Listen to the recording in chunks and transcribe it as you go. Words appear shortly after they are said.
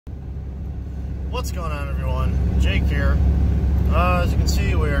What's going on, everyone? Jake here. As you can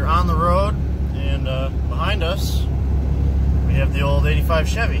see, we're on the road, and behind us we have the old 85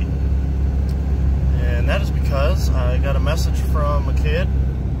 Chevy. And that is because I got a message from a kid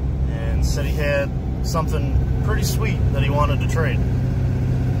and said he had something pretty sweet that he wanted to trade.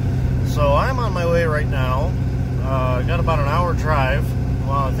 So I'm on my way right now. I got about an hour drive.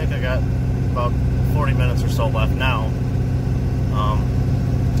 Well, I think I got about 40 minutes or so left now.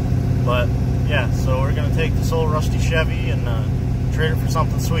 But yeah, so we're going to take this old rusty Chevy and trade it for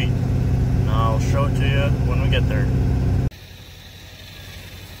something sweet. And I'll show it to you when we get there.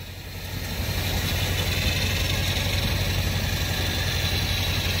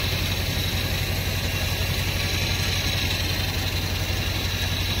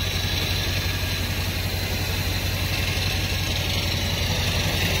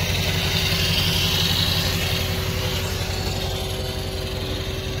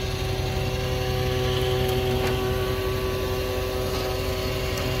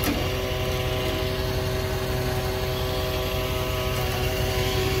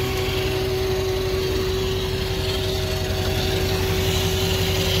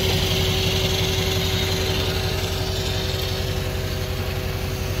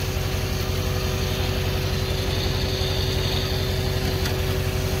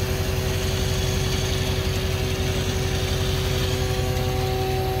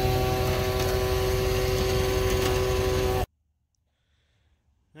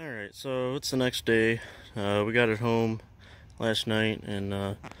 Alright, so it's the next day. We got it home last night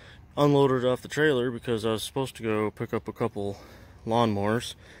and unloaded it off the trailer because I was supposed to go pick up a couple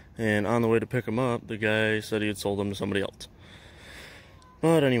lawnmowers, and on the way to pick them up, the guy said he had sold them to somebody else.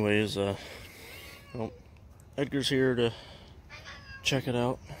 But anyways, well, Edgar's here to check it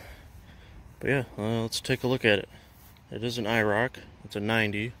out. But yeah, let's take a look at it. It is an iroc. It's a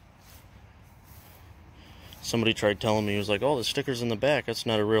 90. Somebody tried telling me, he was like, oh, the sticker's in the back, that's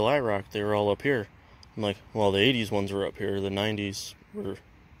not a real iroc, they were all up here. I'm like, well, the 80s ones were up here, the 90s were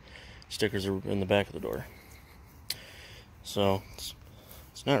stickers are in the back of the door. So it's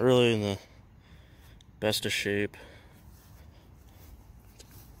not really in the best of shape.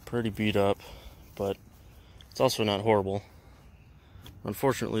 Pretty beat up, but it's also not horrible.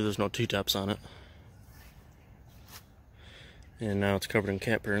 Unfortunately, there's no T-tops on it. And now it's covered in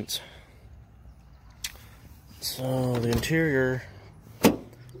cat prints. So the interior, the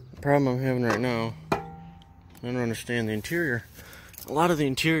problem I'm having right now, I don't understand the interior. A lot of the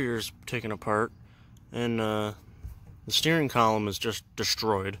interior is taken apart, and the steering column is just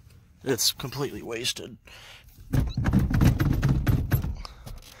destroyed. It's completely wasted.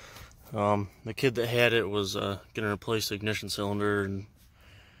 The kid that had it was gonna replace the ignition cylinder, and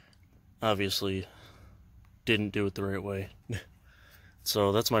obviously didn't do it the right way.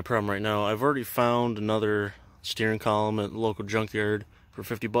 So that's my problem right now. I've already found another steering column at the local junkyard for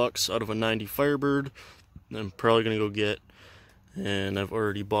 50 bucks out of a 90 Firebird. I'm probably gonna go get, and I've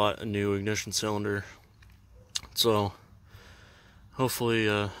already bought a new ignition cylinder. So hopefully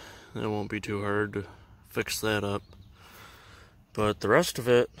it won't be too hard to fix that up. But the rest of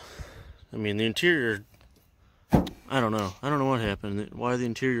it, I mean, the interior, I don't know what happened, why the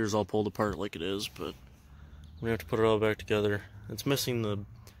interior is all pulled apart like it is, but we have to put it all back together. It's missing the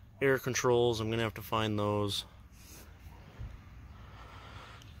air controls. I'm gonna have to find those.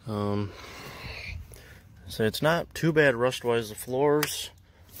 So it's not too bad rust-wise. The floors,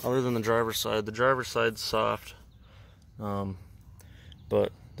 other than the driver's side's soft,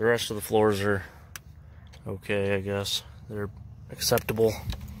 but the rest of the floors are okay, I guess. They're acceptable.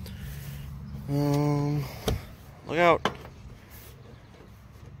 Look out!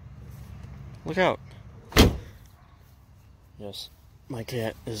 Look out! Yes, my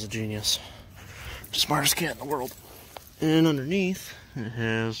cat is a genius. The smartest cat in the world. And underneath, it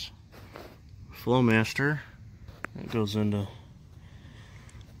has Flowmaster. It goes into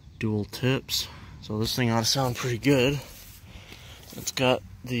dual tips. So this thing ought to sound pretty good. It's got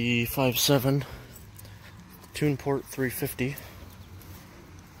the 5.7 tune port 350.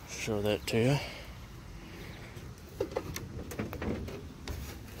 Show that to you.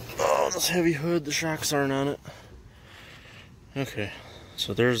 Oh, this heavy hood, the shocks aren't on it. Okay,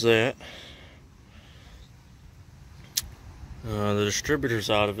 so there's that. The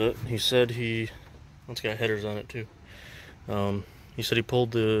distributor's out of it. He said it's got headers on it too. He said he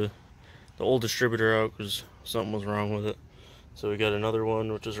pulled the old distributor out because something was wrong with it. So we got another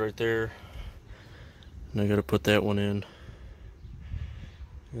one, which is right there. And I got to put that one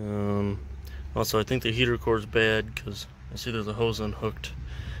in. Also, I think the heater core's bad because I see there's a hose unhooked,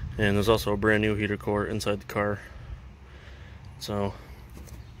 and there's also a brand new heater core inside the car. So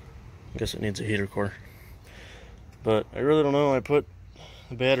I guess it needs a heater core. But I really don't know. I put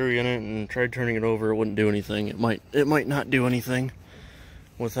the battery in it and tried turning it over. It wouldn't do anything. It might not do anything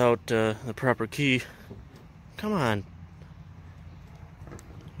without the proper key. Come on.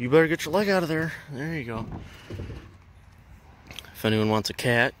 You better get your leg out of there. There you go. If anyone wants a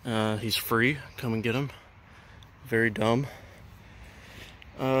cat, he's free. Come and get him. Very dumb.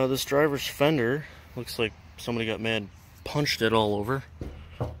 This driver's fender looks like somebody got mad, punched it all over.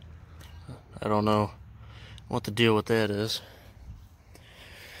 I don't know what the deal with that is.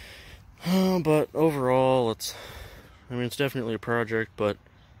 But overall, it's definitely a project, but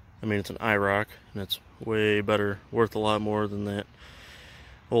it's an iroc, and it's way better, worth a lot more than that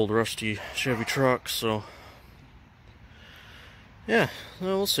old rusty Chevy truck. So yeah,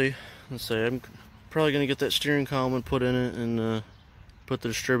 well, we'll see. Let's say I'm probably gonna get that steering column and put in it, and put the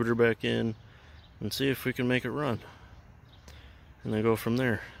distributor back in, and see if we can make it run, and then go from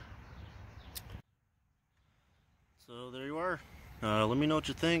there. So there you are. Let me know what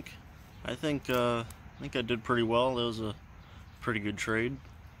you think. I think I did pretty well. It was a pretty good trade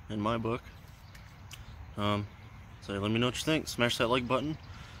in my book. So let me know what you think. Smash that like button,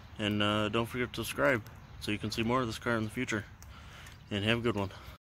 and don't forget to subscribe so you can see more of this car in the future. And have a good one.